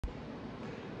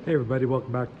Hey everybody,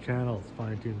 welcome back to the channel. It's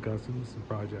Fine Tune Customs and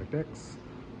Project X.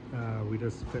 We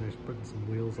just finished putting some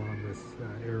wheels on this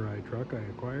air ride truck I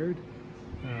acquired.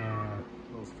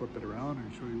 Let's flip it around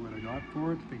and show you what I got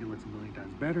for it. I think it looks a million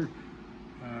times better.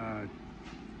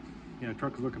 Yeah,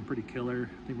 truck is looking pretty killer.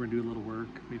 I think we're gonna do a little work,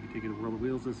 maybe take it to World of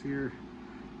Wheels this year.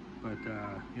 But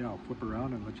yeah, I'll flip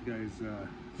around and let you guys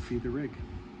see the rig.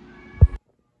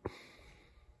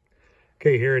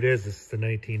 Okay, here it is. This is the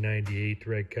 1998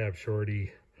 Red Cab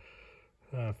Shorty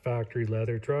factory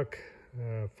leather truck.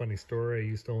 Funny story, I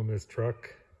used to own this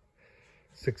truck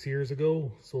 6 years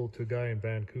ago. Sold to a guy in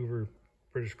Vancouver,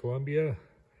 British Columbia.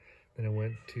 Then I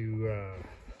went to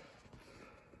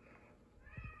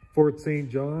Fort St.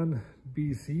 John,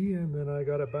 BC, and then I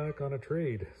got it back on a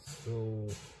trade. So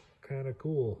kind of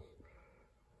cool.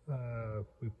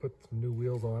 We put some new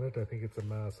wheels on it. I think it's a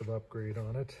massive upgrade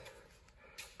on it.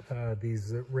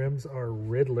 These rims are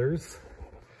Riddlers,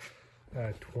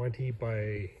 20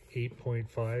 by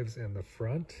 8.5s in the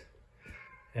front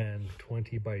and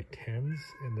 20 by 10s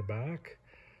in the back.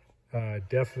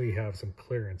 Definitely have some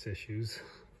clearance issues,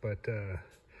 but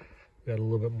got a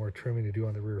little bit more trimming to do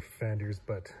on the rear fenders,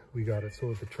 but we got it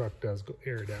so the truck does go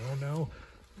air down now.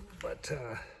 But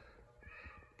I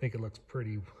think it looks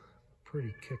pretty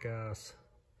kick-ass.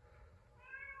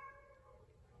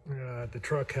 The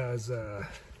truck has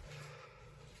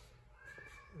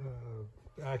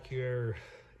Accuair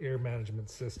air management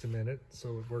system in it,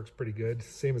 so it works pretty good.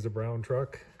 Same as a brown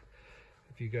truck.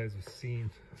 If you guys have seen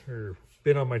or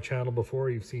been on my channel before,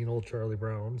 you've seen old Charlie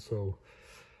Brown, so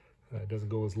it doesn't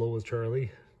go as low as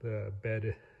Charlie. The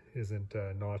bed isn't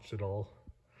notched at all.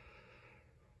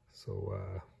 So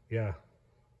yeah,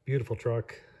 beautiful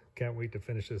truck. Can't wait to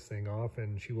finish this thing off,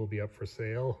 and she will be up for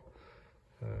sale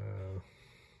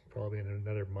probably in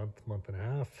another month and a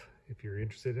half. If you're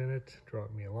interested in it,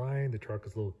 drop me a line. The truck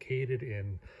is located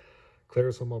in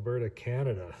Claresholm, Alberta,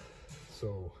 Canada.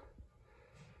 So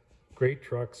great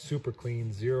truck, super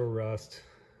clean, zero rust.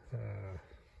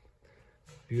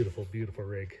 Beautiful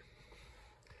rig.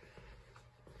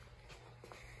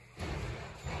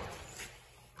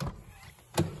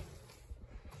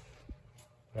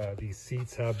 These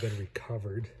seats have been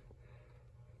recovered,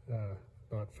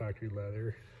 not factory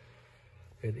leather.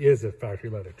 It is a factory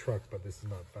leather truck, but this is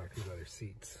not factory leather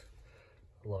seats.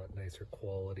 A lot nicer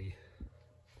quality.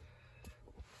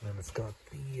 And it's got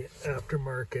the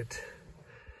aftermarket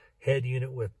head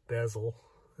unit with bezel.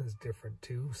 Is different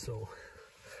too, so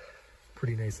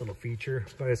pretty nice little feature.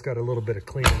 But it's got a little bit of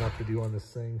cleaning up to do on this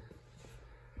thing.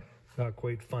 Not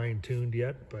quite fine-tuned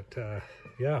yet, but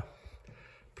yeah.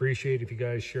 Appreciate if you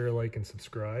guys share, like, and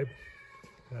subscribe.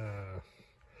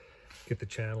 Get the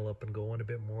channel up and going a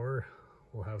bit more.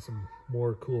 We'll have some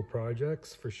more cool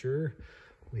projects for sure.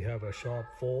 We have a shop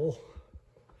full.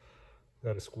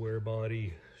 Got a square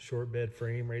body short bed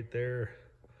frame right there.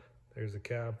 There's a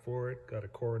cab for it. Got a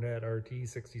Coronet RT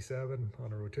 67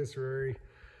 on a rotisserie.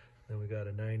 Then we got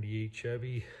a 98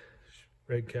 Chevy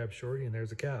Red Cab Shorty, and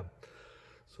there's a cab.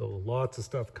 So lots of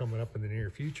stuff coming up in the near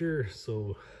future.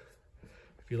 So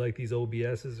if you like these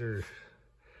OBSs or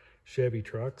Chevy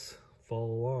trucks,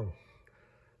 follow along.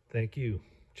 Thank you.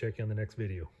 Check you on the next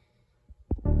video.